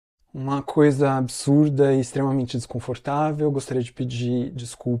Uma coisa absurda e extremamente desconfortável. Gostaria de pedir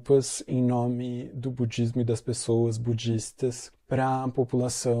desculpas em nome do budismo e das pessoas budistas para a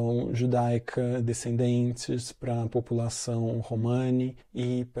população judaica descendentes, para a população romani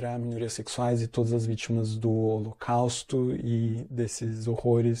e para minorias sexuais e todas as vítimas do Holocausto e desses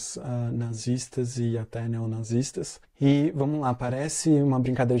horrores nazistas e até neonazistas. E vamos lá, parece uma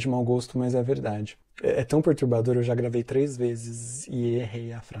brincadeira de mau gosto, mas é verdade. É tão perturbador, eu já gravei 3 vezes e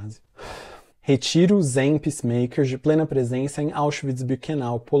errei a frase. Retiro Zen Peacemakers de plena presença em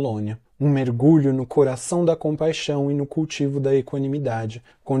Auschwitz-Birkenau, Polônia. Um mergulho no coração da compaixão e no cultivo da equanimidade,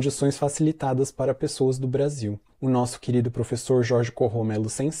 condições facilitadas para pessoas do Brasil. O nosso querido professor Monge Mello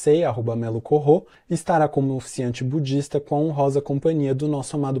Sensei, @Mello Koho, estará como oficiante budista com a honrosa companhia do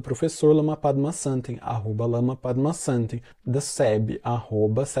nosso amado professor Lama Padma Samten, @Lama Padma Samten, da SEB,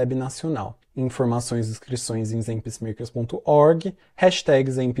 @SEB Nacional. Informações e inscrições em zenpeacemakers.org, hashtag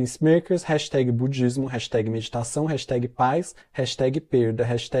 #ZenPeacemakers, hashtag budismo, hashtag meditação, hashtag paz, hashtag perda,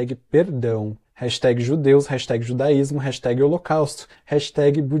 hashtag perdão, hashtag judeus, hashtag judaísmo, hashtag holocausto,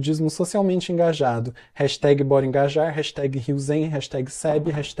 hashtag budismo socialmente engajado, hashtag bora engajar, hashtag Rio Zen, hashtag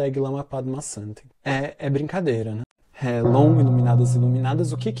SEB, hashtag Lama Padma Samten. É brincadeira, né? Long,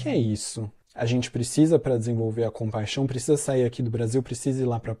 iluminadas, o que é isso? A gente precisa, para desenvolver a compaixão, precisa sair aqui do Brasil, precisa ir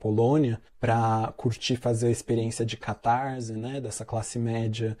lá para a Polônia para curtir, fazer a experiência de catarse, né, dessa classe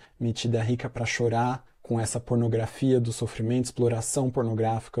média metida rica para chorar com essa pornografia do sofrimento, exploração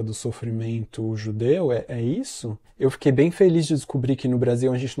pornográfica do sofrimento judeu. É isso? Eu fiquei bem feliz de descobrir que no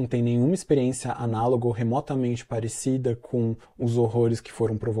Brasil a gente não tem nenhuma experiência análoga ou remotamente parecida com os horrores que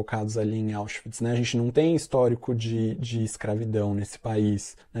foram provocados ali em Auschwitz, né? A gente não tem histórico de escravidão nesse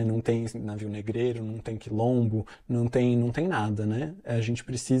país, né? Não tem navio negreiro, não tem quilombo, não tem nada, né? A gente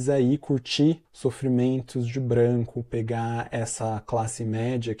precisa ir curtir sofrimentos de branco, pegar essa classe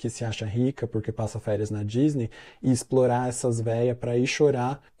média que se acha rica porque passa férias na Disney e explorar essas véias para ir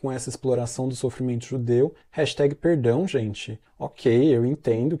chorar com essa exploração do sofrimento judeu. Hashtag perdão, gente. Ok, eu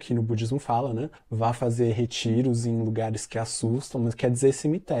entendo que no budismo fala, né? Vá fazer retiros em lugares que assustam, mas quer dizer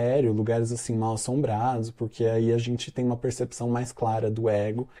cemitério, lugares assim mal assombrados, porque aí a gente tem uma percepção mais clara do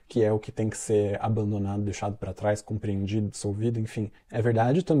ego, que é o que tem que ser abandonado, deixado para trás, compreendido, dissolvido, enfim. É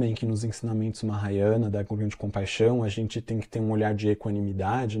verdade também que nos ensinamentos Mahayana, da grande compaixão, a gente tem que ter um olhar de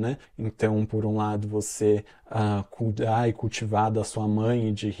equanimidade, né? Então, por um lado, você cuidar e cultivar da sua mãe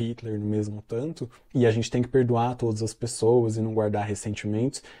e de Hitler no mesmo tanto, e a gente tem que perdoar todas as pessoas e não guardar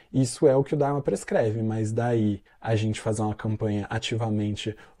ressentimentos. Isso é o que o Dharma prescreve, mas daí a gente fazer uma campanha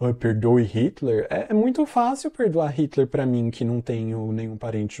ativamente perdoe Hitler, é muito fácil perdoar Hitler para mim que não tenho nenhum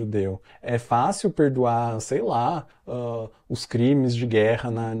parente judeu. É fácil perdoar, sei lá, os crimes de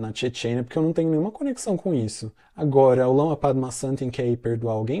guerra na Chechênia, porque eu não tenho nenhuma conexão com isso. Agora, o Lama Padma Samten quer ir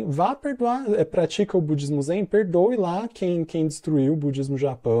perdoar alguém? Vá perdoar, pratica o Budismo Zen, perdoe lá quem destruiu o budismo no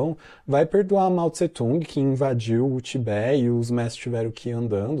Japão, vai perdoar Mao Tse Tung, que invadiu o Tibete e os mestres tiveram que ir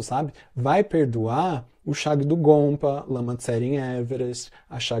andando, sabe? Vai perdoar o Chagdud Gompa, Lama Tsering Everest,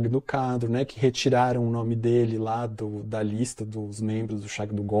 a Chagdud Kadro, né, que retiraram o nome dele lá da lista dos membros do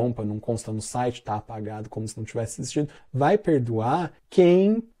Chagdud Gompa, não consta no site, está apagado como se não tivesse existido. Vai perdoar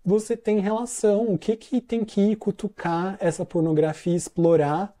quem você tem relação, o que tem que ir cutucar essa pornografia,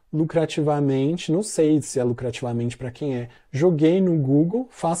 explorar lucrativamente, não sei se é lucrativamente para quem é. Joguei no Google,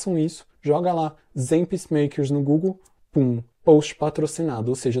 façam isso, joga lá, Zen Peacemakers no Google, pum, post patrocinado,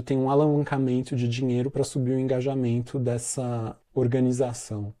 ou seja, tem um alavancamento de dinheiro para subir o engajamento dessa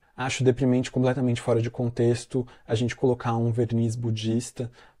organização. Acho deprimente, completamente fora de contexto, a gente colocar um verniz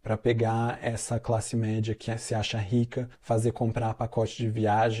budista para pegar essa classe média que se acha rica, fazer comprar pacote de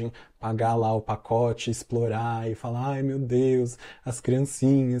viagem, pagar lá o pacote, explorar e falar, ai meu Deus, as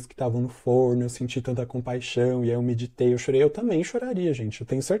criancinhas que estavam no forno, eu senti tanta compaixão, e aí eu meditei, eu chorei. Eu também choraria, gente, eu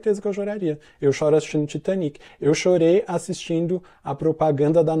tenho certeza que eu choraria. Eu choro assistindo Titanic. Eu chorei assistindo a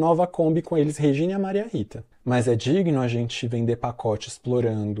propaganda da nova Kombi com eles, Regina e a Maria Rita. Mas é digno a gente vender pacote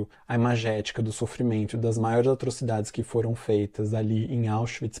explorando a imagética do sofrimento das maiores atrocidades que foram feitas ali em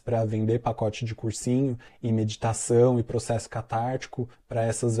Auschwitz para vender pacote de cursinho e meditação e processo catártico para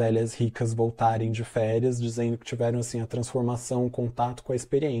essas velhas ricas voltarem de férias dizendo que tiveram assim a transformação, o contato com a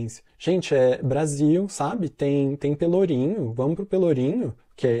experiência. Gente, é Brasil, sabe? Tem Pelourinho, vamos pro Pelourinho,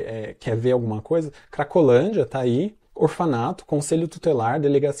 quer ver alguma coisa? Cracolândia tá aí, orfanato, conselho tutelar,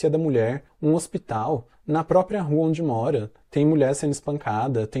 delegacia da mulher, um hospital. Na própria rua onde mora, tem mulher sendo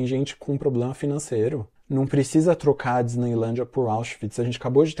espancada, tem gente com problema financeiro. Não precisa trocar a Disneylândia por Auschwitz. A gente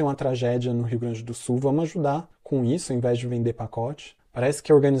acabou de ter uma tragédia no Rio Grande do Sul. Vamos ajudar com isso, ao invés de vender pacote. Parece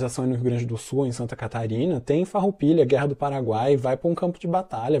que a organização no Rio Grande do Sul, em Santa Catarina, tem farroupilha, Guerra do Paraguai, vai para um campo de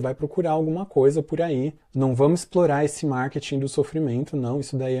batalha, vai procurar alguma coisa por aí. Não vamos explorar esse marketing do sofrimento, não,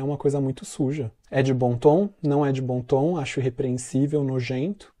 isso daí é uma coisa muito suja. É de bom tom? Não é de bom tom, acho irrepreensível,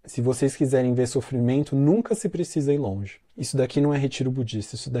 nojento. Se vocês quiserem ver sofrimento, nunca se precisa ir longe. Isso daqui não é retiro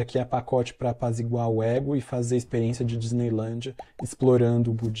budista, isso daqui é pacote para apaziguar o ego e fazer experiência de Disneylândia,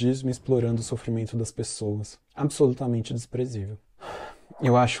 explorando o budismo, explorando o sofrimento das pessoas. Absolutamente desprezível.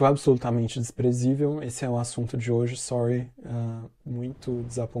 Eu acho absolutamente desprezível. Esse é o assunto de hoje. Sorry, muito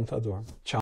desapontador. Tchau.